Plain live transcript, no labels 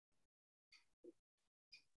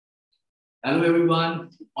Hello, everyone.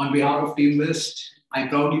 On behalf of Team List, I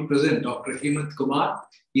proudly present Dr. Hemant Kumar.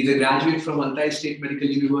 He's a graduate from ALTAI State Medical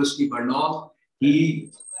University, Barnaul. He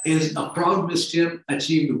is a proud Christian,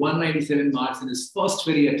 achieved 197 marks in his first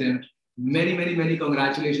very attempt. Many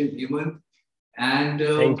congratulations, Hemant. And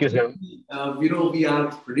Thank you, sir. we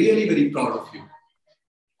are really very proud of you.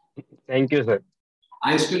 Thank you, sir.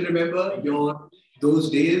 I still remember your those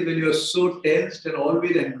days when you were so tensed and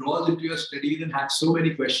always engrossed into your studies and had so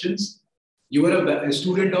many questions. You were a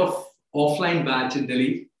student of offline batch in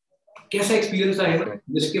Delhi. कैसा experience था Yes, Hemant sir.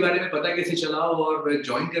 जिसके बारे में पता कैसे चला और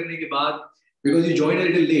join करने के बाद because you join a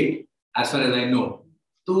little late as far as I know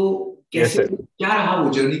तो Yes, कैसे sir. क्या रहा वो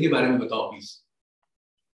जर्नी के बारे में बताओ प्लीज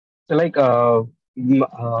So, like,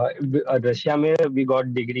 रशिया में we got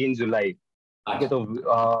degree in July. ठीक है, अच्छा तो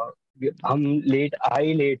हम लेट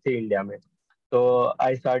थे इंडिया में. तो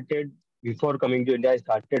I started before coming to India. I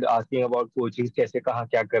started asking about coachings, कैसे कहाँ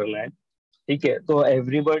क्या करना है. ठीक है, तो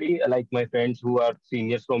everybody like my friends who are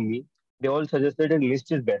seniors from me, they all suggested that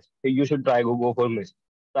MIST is best. So you should try go for MIST.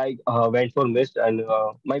 So I went for MIST, and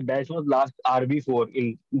my batch was last RB4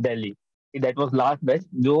 in Delhi. That was last batch.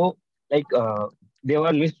 जो like they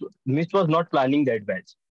were MIST was not planning that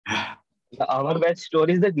batch. Our batch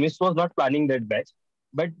story is that MIST was not planning that batch,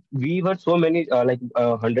 but we were so many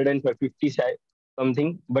 150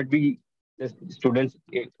 something, but we the students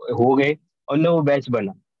हो गए और ना वो batch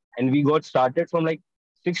बना, and we got started from like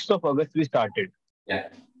 6th of August we started या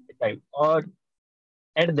that time. और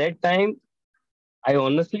at that time I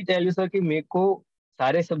honestly tell you sir कि मेरे को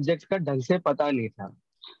सारे सब्जेक्ट्स का ढंग से पता नहीं था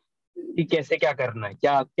कि कैसे क्या करना है,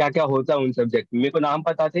 क्या क्या क्या होता है उन सब्जेक्ट में. मेरे को नाम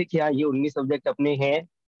पता थे कि हाँ ये 19 सब्जेक्ट अपने हैं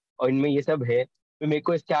और इनमें ये सब है, तो मेरे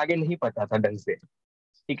को इसके आगे नहीं पता था ढंग से.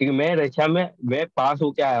 ठीक है, क्योंकि मैं रक्षा में मैं पास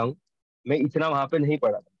होके आया हूँ, मैं इतना वहां पे नहीं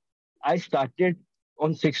पढ़ा था. I started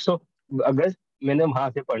on 6th of August, मैंने वहां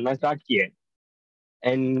से पढ़ना स्टार्ट किया है.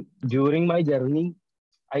 And during my journey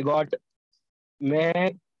I got,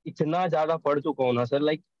 मैं इतना ज्यादा पढ़ चुका हूँ ना सर,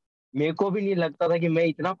 लाइक मेरे को भी नहीं लगता था कि मैं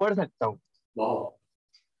इतना पढ़ सकता हूँ. Wow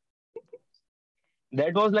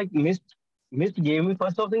that was like missed gave me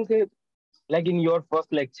first of things, like in your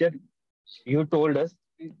first lecture you told us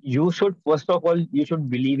you should first of all you should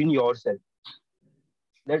believe in yourself.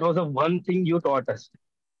 That was the one thing you taught us,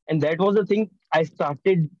 and that was the thing I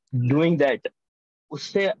started doing. That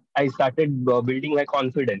usse I started building my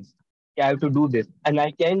confidence. I have to do this and I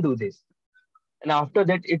can do this. And after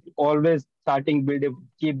that it always starting build up,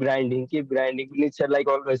 keep grinding. Nature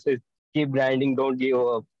like always says keep grinding, don't give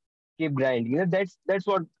up, keep grinding. That's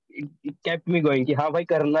what it kept me going कि हाँ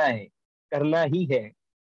भाई करना है, करना ही है.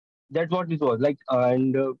 That's what it was like.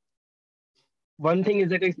 And one thing is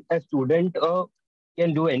that a student can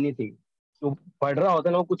do anything. तो पढ़ रहा होता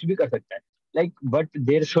है ना, वो कुछ भी कर सकता है. Like, but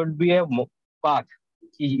there should be a path.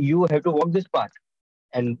 You have to walk this path.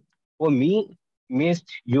 And for me, missed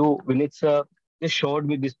you when it's just showed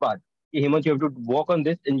me this path. कि Hemant, you have to walk on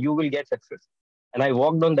this and you will get success. And I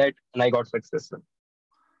walked on that and I got success.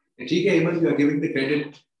 ठीक है Hemant you are giving the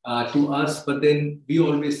credit to us but then we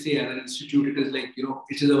always say as an institute it is like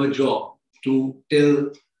it is our job to tell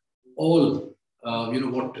all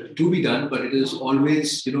what to be done but it is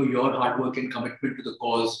always your hard work and commitment to the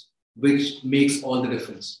cause which makes all the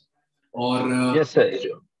difference और Yes, sir.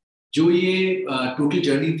 जो ये total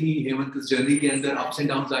journey थी हेमंत इस journey के अंदर ups and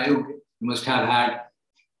downs आए होंगे you must have had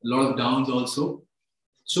lot of downs also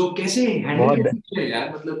so कैसे हैंडल बहुत. कैसे किया यार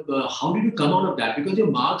मतलब how did you come out of that because your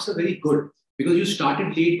marks are very good because you started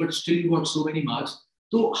late but still you got so many marks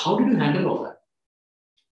तो how did you handle all that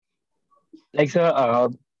Like, sir,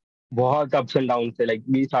 बहुत ups and down थे. Like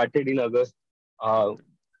we started in अगस्त.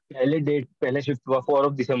 पहले shift हुआ 4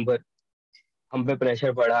 दिसंबर. हम पे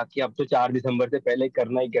pressure पड़ा कि अब तो 4 दिसंबर से पहले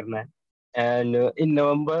करना ही करना है. एंड इन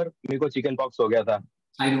नवंबर मेरे को चिकन पॉक्स हो गया था.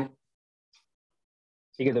 आई नो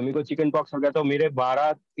ठीक है, तो मेरे को चिकन पॉक्स हो गया तो मेरे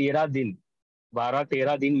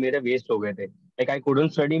 12-13 दिन मेरे वेस्ट हो गए थे. Like I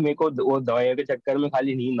couldn't study. मेरे को वो दवाइयों के चक्कर में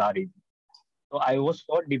खाली नींद आ रही थी. तो आई वाज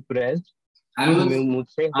सो डिप्रेस्ड आई कि वाज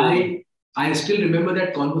मुझसे हो आई नहीं. I still remember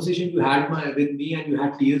that conversation you had with me and you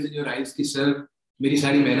had tears in your eyes कि सर मेरी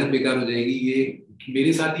सारी मेहनत बेकार हो जाएगी ये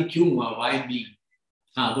मेरे साथ ही क्यों हुआ why me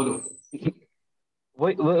हाँ बोलो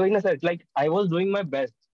वही ना sir. Like I was doing my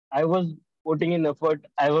best. I was putting in effort.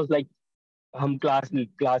 I was like हम क्लास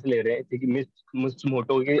ले रहे हैं. ठीक है, मिस मिस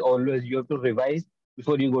मोटो के always you have to revise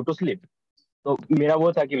before you go to sleep. तो मेरा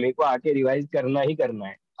वो था कि मेरे को आके रिवाइज करना ही करना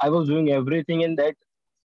है. I was doing everything in that.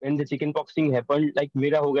 When the chicken पॉक्सिंग happened, like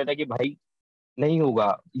मेरा हो गया था कि भाई नहीं होगा,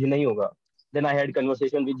 ये नहीं होगा. Then I had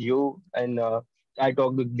conversation with you and I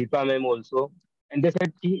talk with Deepa ma'am also, and they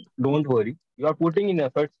said कि don't worry, you are putting in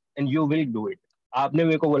efforts and you will do it. आपने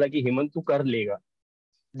मेरे को बोला कि हेमंत तू कर लेगा,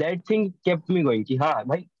 that thing kept me going कि हाँ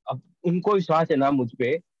भाई, अब उनको विश्वास है ना मुझ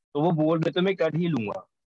पे, तो वो बोल रहे तो मैं कर ही लूंगा।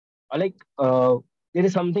 लाइक देयर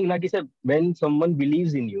इज समथिंग ना कि sir when someone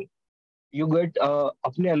believes in you, you get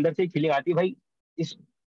अपने अंदर से एक फीलिंग आती है भाई, इस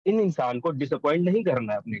इन इंसान को डिसअपॉइंट नहीं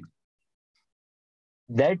करना है अपने।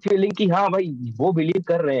 दैट फीलिंग कि हाँ भाई वो बिलीव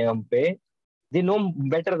कर रहे हैं हम पे, they know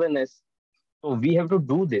better than us, तो we have to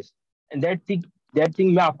do this. And that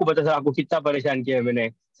thing मैं आपको बता, सर आपको कितना परेशान किया है मैंने,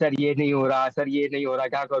 सर ये नहीं हो रहा, सर ये नहीं हो रहा,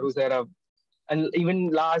 क्या करूँ सर अब। एंड इवन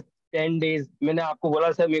लास्ट 10 days मैंने आपको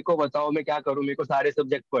बोला सर मेरे को बताओ मैं क्या करूँ, मेरे को सारे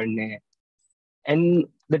सब्जेक्ट पढ़ने हैं। And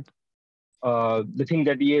the the thing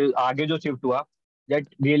that ये आगे जो शिफ्ट हुआ, that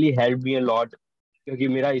really help me a lot, क्योंकि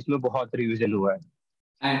मेरा इसमें बहुत रिवीजन हुआ है।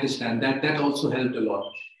 I understand that that also helped a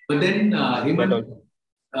lot. But then, that Hemant, also.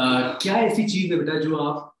 क्या ऐसी चीज है बेटा जो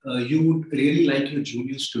आप you would really like your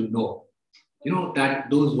juniors to know? You know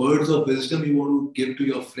that those words of wisdom you want to give to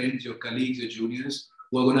your friends, your colleagues, your juniors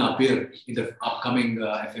who are going to appear in the upcoming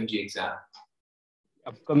FMG exam.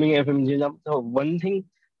 Upcoming FMG exam, so one thing,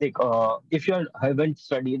 like if you haven't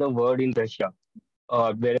studied a word in Russia,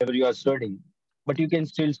 wherever you are studying, but you can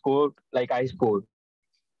still score like I scored,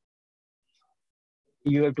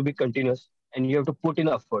 you have to be continuous and you have to put in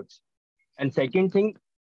efforts. And second thing,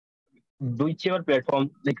 whichever platform,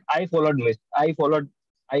 like I followed Mist,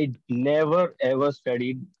 I never ever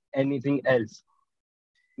studied anything else.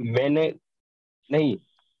 मैंने नहीं,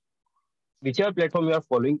 whichever platform you are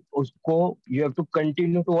following, उसको you have to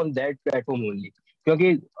continue to on that platform only. क्योंकि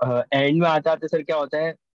and में आते आते sir क्या होता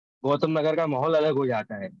है, गौतम नगर का माहौल अलग हो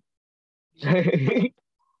जाता है।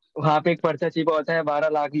 वहां पे एक पर्चा छिपा होता है 12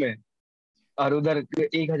 लाख में, और उधर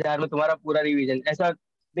 1 हजार में तुम्हारा पूरा रिवीजन। ऐसा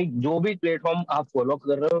देख, जो भी प्लेटफॉर्म आप फॉलो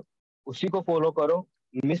कर रहे हो उसी को फॉलो करो।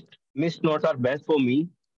 Missed missed notes are best for me,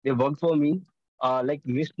 they work for me. Like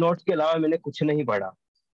missed notes के अलावा मैंने कुछ नहीं पढ़ा।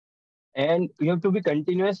 And you have to be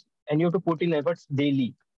continuous and you have to put in efforts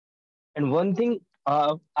daily. And one thing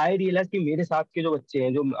I realise कि मेरे साथ के जो बच्चे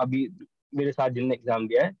हैं जो अभी मेरे साथ जिनने एग्जाम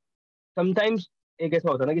दिया है, समटाइम्स एक ऐसा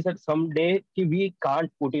होता है ना कि सर सम डे कि we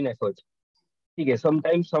can't put in efforts, ठीक है,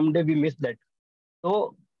 sometimes some day we miss that.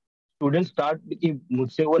 तो स्टूडेंट स्टार्ट कि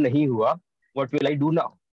मुझसे वो नहीं हुआ, what will I do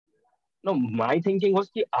now. No, my thinking was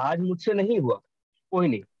कि आज मुझसे नहीं हुआ, कोई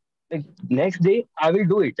नहीं, next day I will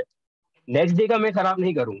do it, next day का मैं खराब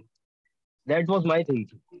नहीं करूंगा। That was my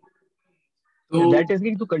thinking. So that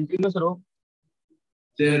is to continuous रहो।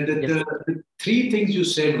 Yes sir. the three things you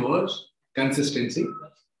said was consistency.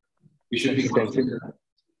 We should be consistency. consistent.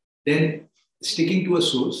 Then sticking to a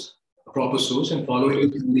source, a proper source, and following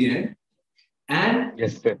it in the end. And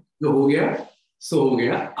yes sir. जो हो गया सो हो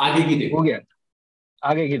गया, आगे की हो देखो. गया,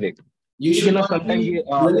 आगे की देख। You ठीक है should ना, not समटाइम्स be ये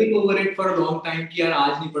dwelling over it for a long time कि यार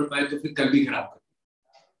आज नहीं पढ़ पाए तो फिर कल भी खराब कर.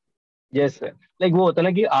 Yes sir. लाइक वो होता है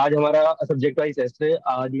ना कि आज हमारा सब्जेक्ट वाइज टेस्ट है,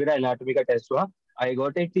 आज मेरा एनाटॉमी का टेस्ट हुआ, आई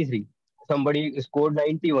गॉट 83, somebody scored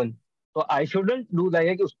 91, तो आई शुडंट डू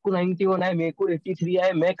दैट कि उसको 91 आए मेरे को 83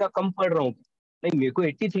 आए, मैं क्या कम पढ़ रहा हूँ। नहीं, मेरे को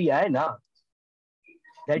 83 आए ना,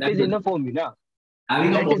 that That is is enough for me ना,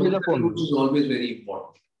 having a that is enough positive for me. approach is always very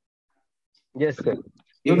important. Yes sir.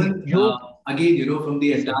 You Even you again, you know, from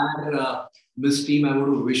the yes sir. entire Miss team, I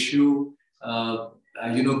want to wish you,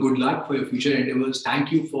 you know, good luck for your future endeavors.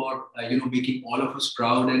 Thank you for, you know, making all of us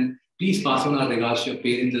proud, and please pass on our regards to your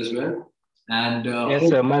parents as well. And Yes,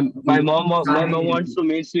 hope sir. My mom wants you. to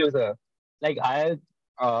meet you, sir. Like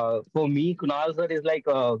for me, Kunal sir is like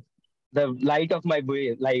the light of my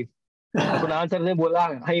life. तो Kunal sir ने बोला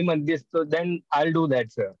hi Mandis, so then I'll do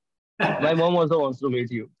that, sir. My mom also wants to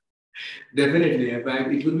meet you. Definitely,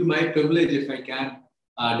 it will be my privilege if I can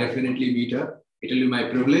definitely meet her. It will be my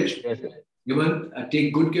privilege. Yes, sir. Given,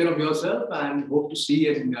 take good care of yourself and hope to see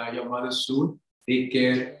you in your mother soon. Take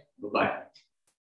care. Bye bye.